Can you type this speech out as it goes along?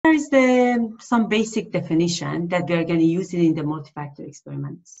here is some basic definition that we are going to use it in the multi-factor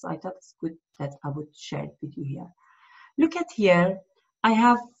experiments. So I thought it's good that I would share it with you here. Look at here, I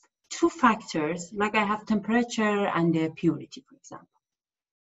have two factors, like I have temperature and the purity, for example.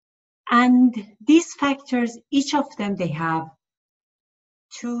 And these factors, each of them, they have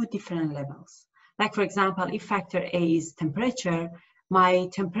two different levels. Like for example, if factor A is temperature, my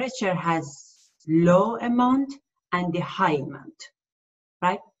temperature has low amount and the high amount,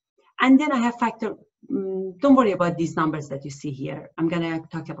 right? And then I have factor, don't worry about these numbers that you see here. I'm gonna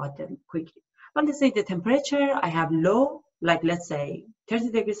talk about them quickly. But let's say the temperature, I have low, like let's say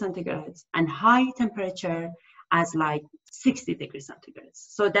 30 degrees centigrade, and high temperature as like 60 degrees centigrade.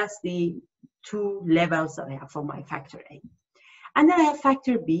 So that's the two levels that I have for my factor A. And then I have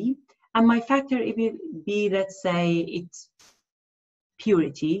factor B, and my factor it will be, let's say it's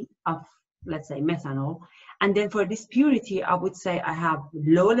purity of, let's say, methanol. And then for this purity, I would say I have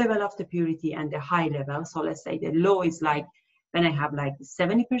low level of the purity and the high level. So let's say the low is like when I have like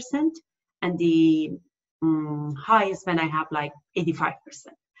 70%, and the high is when I have like 85%.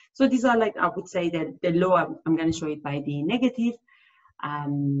 So these are like, I would say that the low, I'm going to show it by the negative,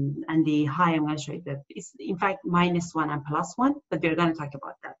 and the high, I'm going to show it that it's in fact -1 and +1, but we're going to talk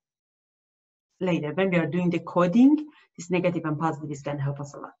about that later. When we are doing the coding, this negative and positive is going to help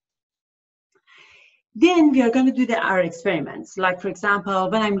us a lot. Then we are going to do our experiments. Like for example,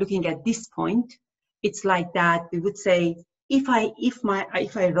 when I'm looking at this point, it's like that. We would say if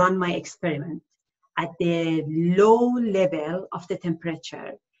I run my experiment at the low level of the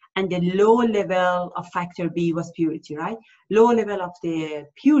temperature, and the low level of factor B was purity, right? Low level of the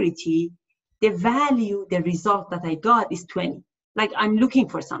purity, the value, the result that I got is 20. Like I'm looking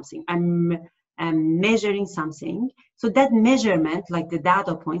for something, I'm measuring something. So that measurement, like the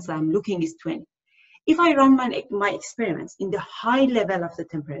data points that I'm looking, is 20. If I run my experiments in the high level of the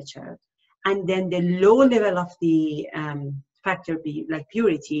temperature and then the low level of the factor B, like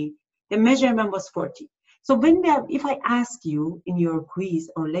purity, the measurement was 40. So when if I ask you in your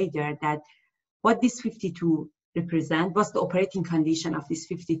quiz or later that what this 52 represent, what's the operating condition of this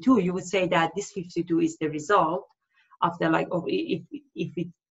 52, you would say that this 52 is the result of the, like, of if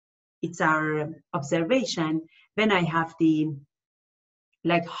it's our observation when I have the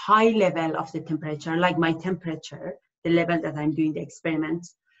like high level of the temperature, like my temperature, the level that I'm doing the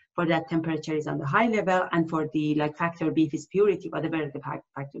experiments for, that temperature is on the high level, and for the like factor B, if it's purity, whatever the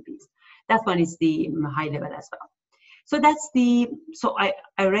factor B is, that one is the high level as well. So that's the, so I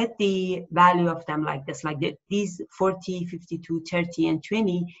read the value of them like this, like these 40, 52, 30, and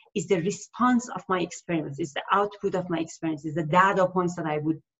 20 is the response of my experiments, is the output of my experiments, is the data points that I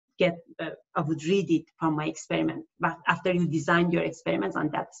would get, I would read it from my experiment, but after you design your experiments on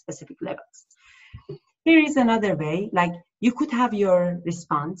that specific levels. Here is another way, like you could have your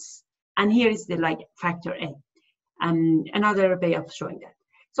response, and here is the like factor A, and another way of showing that.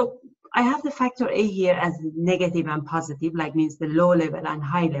 So I have the factor A here as negative and positive, like means the low level and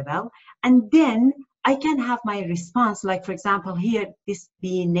high level, and then I can have my response, like for example here, this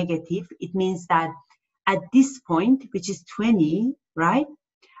being negative, it means that at this point, which is 20, right?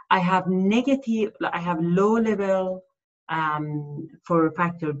 I have negative, I have low level for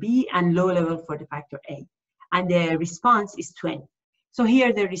factor B and low level for the factor A. And the response is 20. So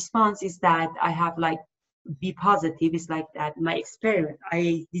here the response is that I have like B positive is like that my experiment,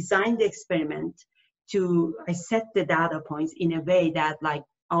 I designed the experiment to, I set the data points in a way that like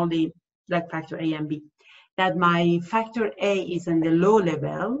only like factor A and B, that my factor A is in the low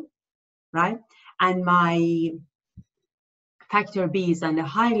level, right? And my factor B is on the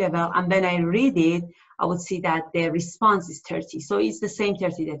high level, and when I read it, I would see that the response is 30. So it's the same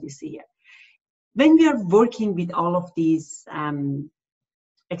 30 that you see here. When we are working with all of these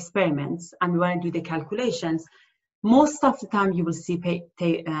experiments and we want to do the calculations, most of the time you will see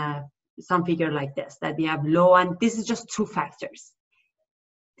some figure like this, that we have low, and this is just two factors.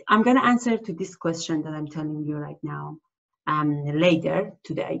 I'm going to answer to this question that I'm telling you right now later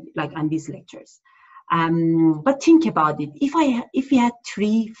today, like on these lectures. But think about it. If we had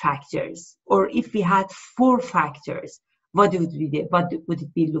 3 factors, or if we had 4 factors, what would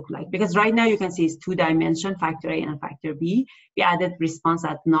it be look like? Because right now you can see it's 2-dimension, factor A and factor B. We added response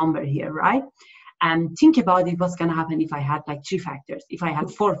at number here, right? And think about it, what's going to happen if I had like 3 factors, if I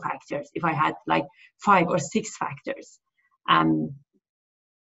had 4 factors, if I had like 5 or 6 factors.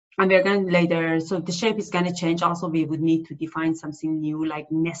 And we're going to later, so the shape is going to change. Also, we would need to define something new like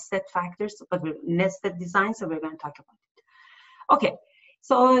nested factors, but nested design, so we're going to talk about it. Okay,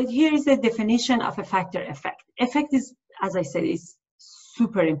 so here is the definition of a factor effect. Effect is, as I said, is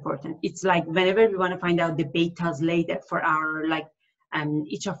super important. It's like whenever we want to find out the betas later for our like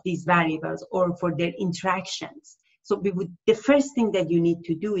each of these variables or for their interactions. So the first thing that you need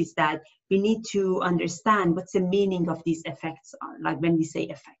to do is that we need to understand what's the meaning of these effects are, like when we say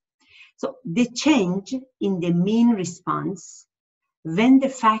effect. So the change in the mean response, when the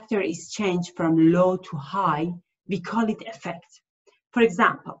factor is changed from low to high, we call it effect. For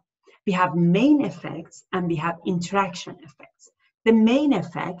example, we have main effects and we have interaction effects. The main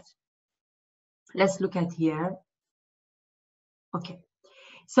effect, let's look at here. Okay,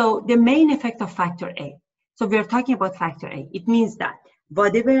 so the main effect of factor A. So we are talking about factor A. It means that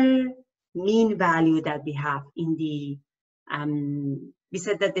whatever mean value that we have in the, we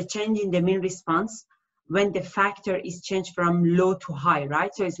said that the change in the mean response when the factor is changed from low to high,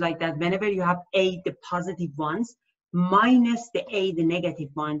 right? So it's like that whenever you have A, the positive ones, minus the A, the negative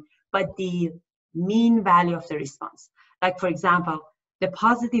one, but the mean value of the response. Like for example, the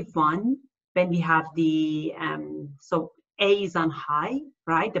positive one, when we have the, so A is on high,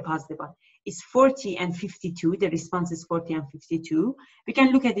 right? The positive one is 40 and 52. The response is 40 and 52. We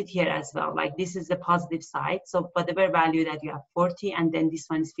can look at it here as well. Like this is the positive side. So whatever value that you have 40 and then this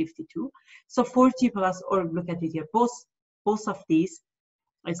one is 52. So 40 plus, or look at it here, both of these,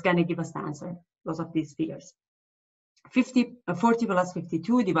 it's going to give us the answer, both of these figures. 40 plus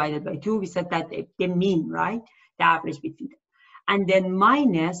 52 divided by 2, we said that the mean, right? The average between them. And then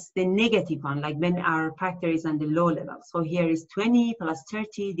minus the negative one, like when our factor is on the low level. So here is 20 plus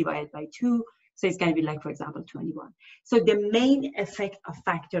 30 divided by 2. So it's going to be like, for example, 21. So the main effect of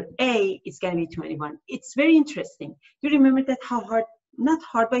factor A is going to be 21. It's very interesting. You remember that how hard, not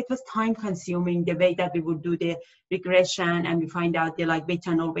hard, but it was time consuming, the way that we would do the regression and we find out they're like beta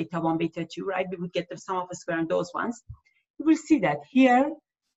 0, beta 1, beta 2, right? We would get the sum of a square on those ones. You will see that here,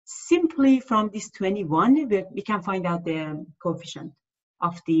 simply from this 21, we can find out the coefficient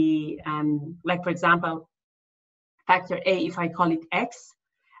of the, like for example, factor A, if I call it X,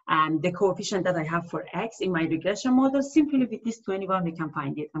 the coefficient that I have for X in my regression model, simply with this 21, we can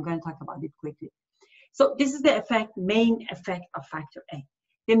find it. I'm going to talk about it quickly. So this is the effect, main effect of factor A.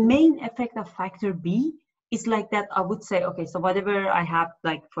 The main effect of factor B is like that. I would say, okay, so whatever I have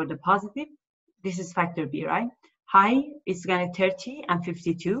like for the positive, this is factor B, right? High is going to 30 and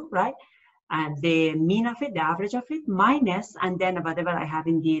 52, right? And the mean of it, the average of it, minus, and then whatever I have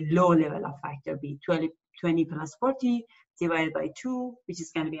in the low level of factor B, 20 plus 40 divided by 2, which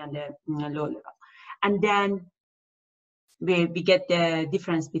is going to be on the low level. And then we get the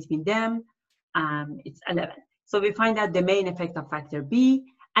difference between them. It's 11. So we find out the main effect of factor B.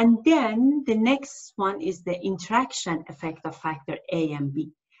 And then the next one is the interaction effect of factor A and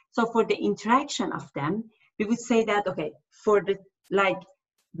B. So for the interaction of them, we would say that, okay, for the, like,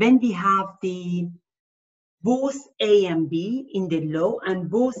 when we have the both A and B in the low and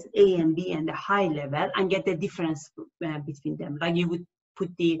both A and B in the high level and get the difference between them. Like you would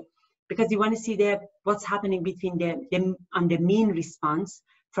put the, because you want to see what's happening between on the mean response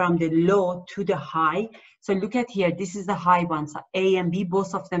from the low to the high. So look at here, this is the high one. So A and B,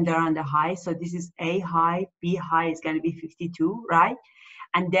 both of them, they're on the high. So this is A high, B high is going to be 52, right?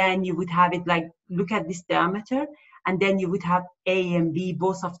 And then you would have it like, look at this diameter, and then you would have A and B,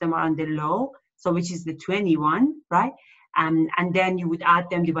 both of them are on the low, so which is the 21, right? And then you would add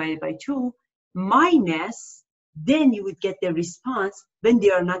them divided by 2, minus, then you would get the response when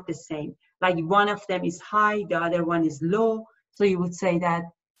they are not the same. Like one of them is high, the other one is low. So you would say that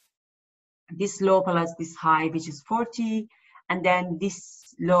this low plus this high, which is 40, and then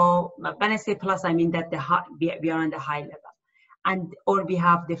this low, when I say plus, I mean that the high, we are on the high level. And or we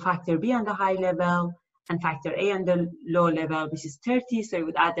have the factor B on the high level and factor A on the low level, which is 30. So you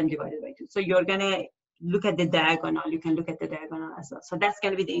would add them divided by 2. So you're going to look at the diagonal. You can look at the diagonal as well. So that's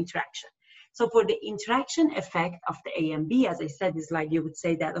going to be the interaction. So for the interaction effect of the A and B, as I said, is like you would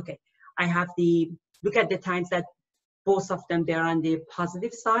say that, okay, I have the, look at the times that both of them, they're on the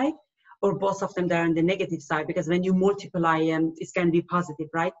positive side, or both of them, they're on the negative side, because when you multiply them, it's going to be positive,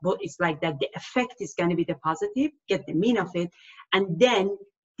 right? But it's like that the effect is going to be the positive, get the mean of it, and then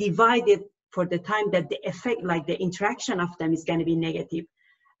divide it for the time that the effect, like the interaction of them is going to be negative,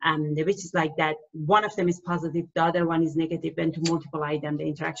 which is like that one of them is positive, the other one is negative, and to multiply them, the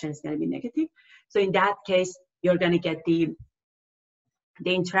interaction is going to be negative. So in that case, you're going to get the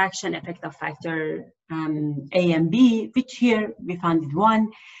interaction effect of factor A and B, which here we found it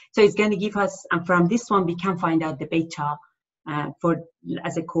 1. So it's going to give us, and from this one, we can find out the beta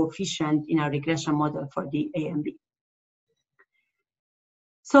as a coefficient in our regression model for the A and B.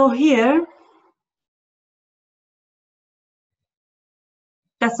 So here,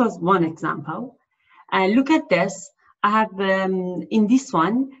 that was one example. Look at this. I have, in this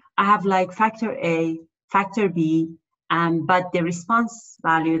one, I have like factor A, factor B, but the response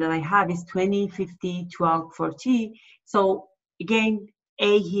value that I have is 20, 50, 12, 40. So again,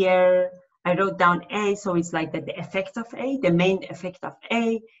 A here, I wrote down A, so it's like that the effect of A, the main effect of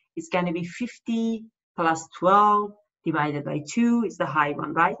A is going to be 50 plus 12 divided by 2 is the high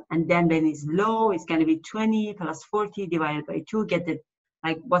one, right? And then when it's low, it's going to be 20 plus 40 divided by 2, get the,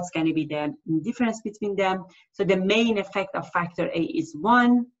 like, what's going to be the difference between them. So the main effect of factor A is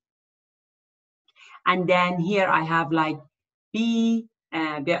 1. And then here I have like B,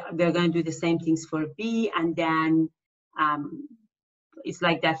 they're going to do the same things for B, and then it's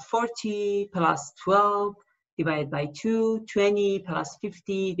like that 40 plus 12 divided by 2, 20 plus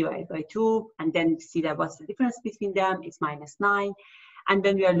 50 divided by 2, and then see that what's the difference between them, it's -9. And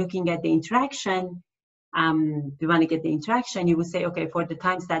when we are looking at the interaction, we want to get the interaction, you would say, okay, for the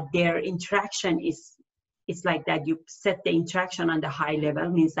times that their interaction is, it's like that you set the interaction on the high level,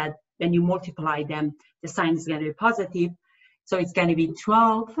 means that when you multiply them, the sign is going to be positive. So it's going to be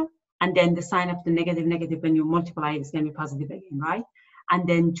 12, and then the sign of the negative, when you multiply it, it's going to be positive again, right? And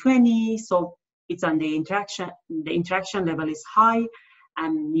then 20, so it's on the interaction level is high,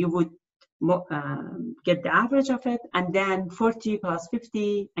 and you would get the average of it, and then 40 plus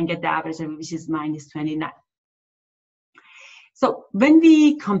 50 and get the average of it, which is -29. So when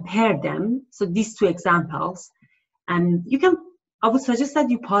we compare them, so these two examples, and you can, I would suggest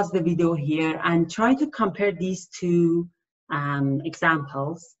that you pause the video here and try to compare these two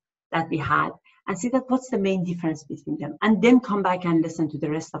examples that we had and see that what's the main difference between them, and then come back and listen to the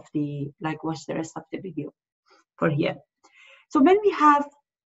rest of the, like, watch the rest of the video for here. So when we have,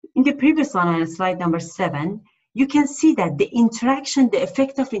 in the previous one on slide number 7, you can see that the interaction, the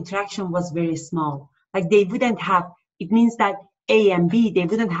effect of interaction was very small. Like they wouldn't have, it means that A and B, they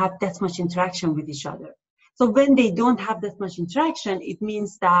wouldn't have that much interaction with each other. So when they don't have that much interaction, it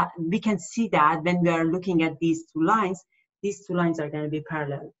means that we can see that when we are looking at these two lines are going to be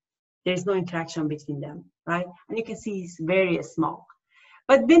parallel. There's no interaction between them, right? And you can see it's very small.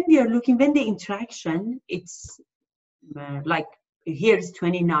 But when we are looking, when the interaction, it's like here is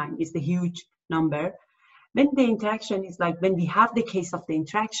 29, is the huge number. When the interaction is like, when we have the case of the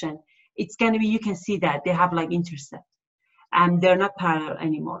interaction, it's going to be, you can see that they have like intercept and they're not parallel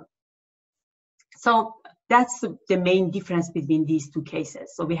anymore. So that's the main difference between these two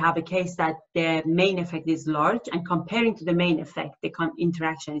cases. So we have a case that the main effect is large, and comparing to the main effect, the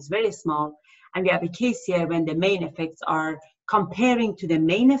interaction is very small. And we have a case here when the main effects are comparing to the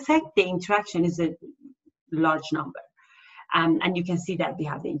main effect, the interaction is a large number. And you can see that we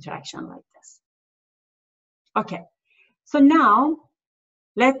have the interaction like this. Okay, so now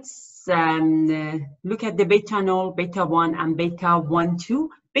let's look at the beta null, beta 1, and beta 1, 2.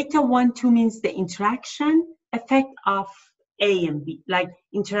 Beta 1, 2 means the interaction effect of A and B, like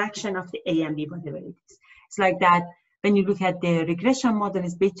interaction of the A and B, whatever it is. It's like that when you look at the regression model,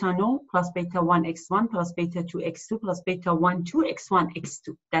 is beta null plus beta 1 x1 plus beta 2 x2 plus beta 1 2 x1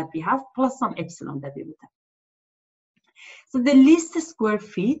 x2 that we have, plus some epsilon that we would have. So the least square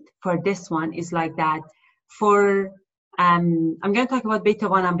feet for this one is like that. For I'm going to talk about beta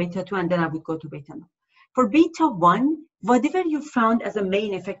 1 and beta 2, and then I would go to beta null. For beta 1, whatever you found as a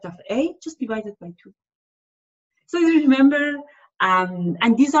main effect of A, just divide it by 2. So you remember,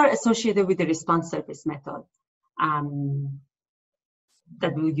 and these are associated with the response surface method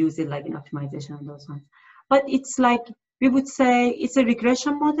that we would use it like in optimization and those ones. But it's like, we would say it's a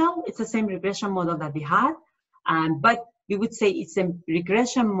regression model. It's the same regression model that we had, but we would say it's a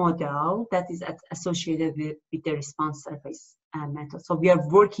regression model that is associated with the response surface method. So we are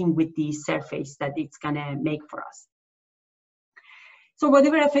working with the surface that it's going to make for us. So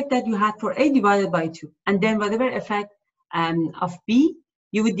whatever effect that you had for A, divided by 2. And then whatever effect of B,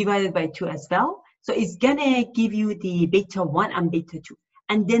 you would divide it by 2 as well. So it's going to give you the beta 1 and beta 2.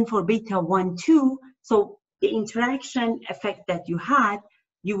 And then for beta 1, 2, so the interaction effect that you had,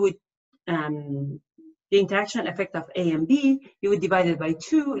 you would, the interaction effect of A and B, you would divide it by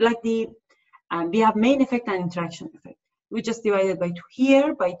 2. Like the, we have main effect and interaction effect. We just divided by 2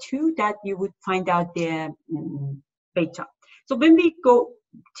 here, by 2, that you would find out the beta. So when we go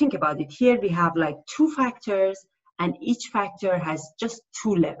think about it, here we have like 2 factors, and each factor has just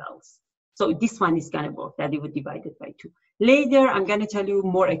 2 levels. So this one is going to work, that it would divide it by 2. Later, I'm going to tell you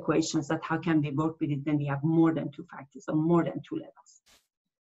more equations that how can we work with it when we have more than 2 factors, or more than 2 levels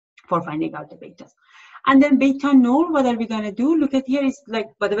for finding out the betas. And then beta null, what are we going to do? Look at here, is like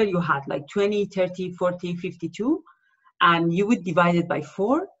whatever you had, like 20, 30, 40, 52, and you would divide it by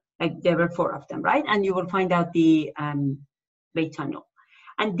 4, like there were 4 of them, right? And you will find out the beta null.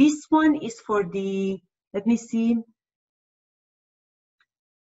 And this one is for the, let me see,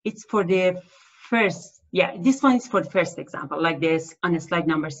 it's for the first Yeah, this one is for the first example, like this on slide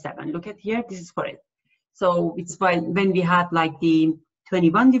number 7. Look at here, this is for it. So it's when we have like the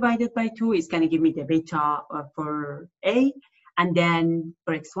 21 divided by 2, it's going to give me the beta for A, and then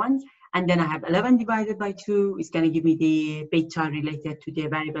for x1. And then I have 11 divided by 2, it's going to give me the beta related to the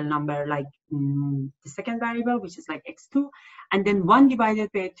variable number, like the second variable, which is like x2. And then 1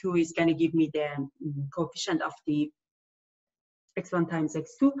 divided by 2 is going to give me the coefficient of the x1 times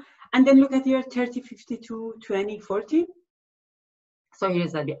x2. And then look at here, 30, 52, 20, 40. So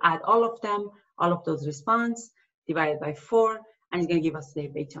here's that we add all of them, all of those response, divided by 4, and it's going to give us the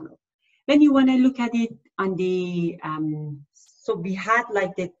beta mode. When you want to look at it on the, so we had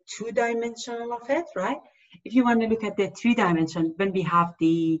like the 2-dimensional of it, right? If you want to look at the 3-dimension, when we have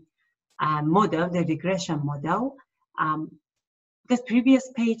the model, the regression model, because previous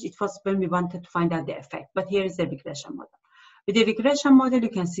page, it was when we wanted to find out the effect, but here is the regression model. With the regression model, you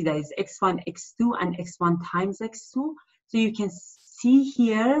can see that it's x1, x2, and x1 times x2. So you can see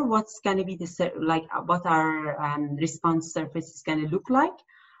here what's going to be the, like what our response surface is going to look like.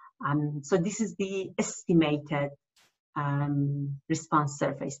 So this is the estimated response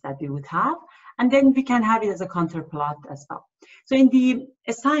surface that we would have. And then we can have it as a counter plot as well. So in the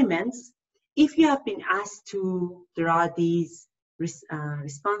assignments, if you have been asked to draw these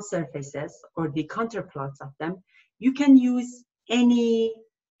response surfaces or the counter plots of them, you can use any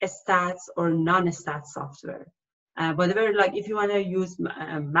stats or non-stats software. Whatever, like if you want to use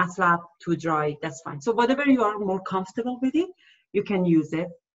MATLAB to draw it, that's fine. So whatever you are more comfortable with it, you can use it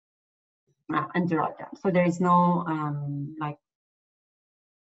and draw them. So there is no like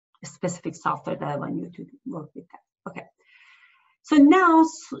specific software that I want you to work with that. Okay. So now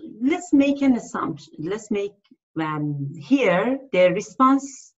let's make an assumption. Let's make here the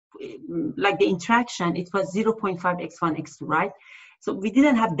response, like the interaction, it was 0.5 x1, x2, right? So we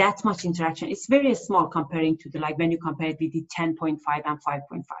didn't have that much interaction. It's very small comparing to the, like when you compare it with the 10.5 and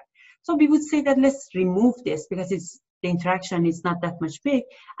 5.5. So we would say that let's remove this because it's, the interaction is not that much big.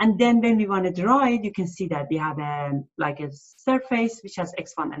 And then when we want to draw it, you can see that we have like a surface which has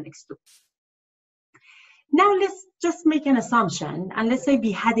x1 and x2. Now let's just make an assumption, and let's say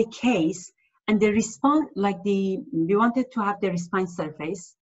we had a case and the response, like we wanted to have the response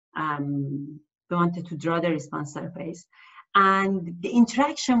surface, we wanted to draw the response surface, and the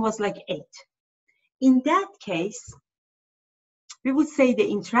interaction was like 8. In that case, we would say the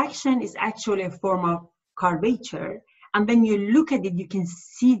interaction is actually a form of curvature, and when you look at it, you can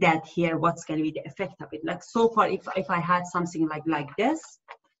see that here what's going to be the effect of it. Like so far, if I had something like this,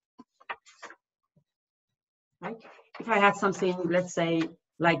 right? If I had something, let's say,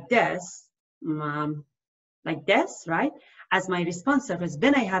 like this, right, as my response surface,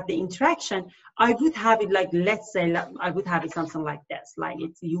 then I have the interaction, I would have it like, let's say, I would have it something like this, like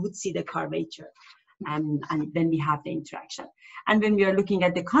you would see the curvature, and then we have the interaction. And when we are looking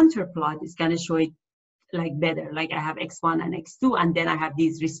at the counter plot, it's going to show it like better, like I have x1 and x2, and then I have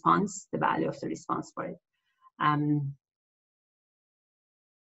these response, the value of the response for it,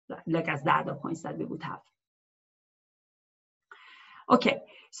 like as the other points that we would have. Okay,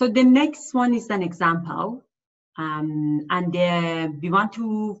 so the next one is an example, and we want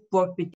to work with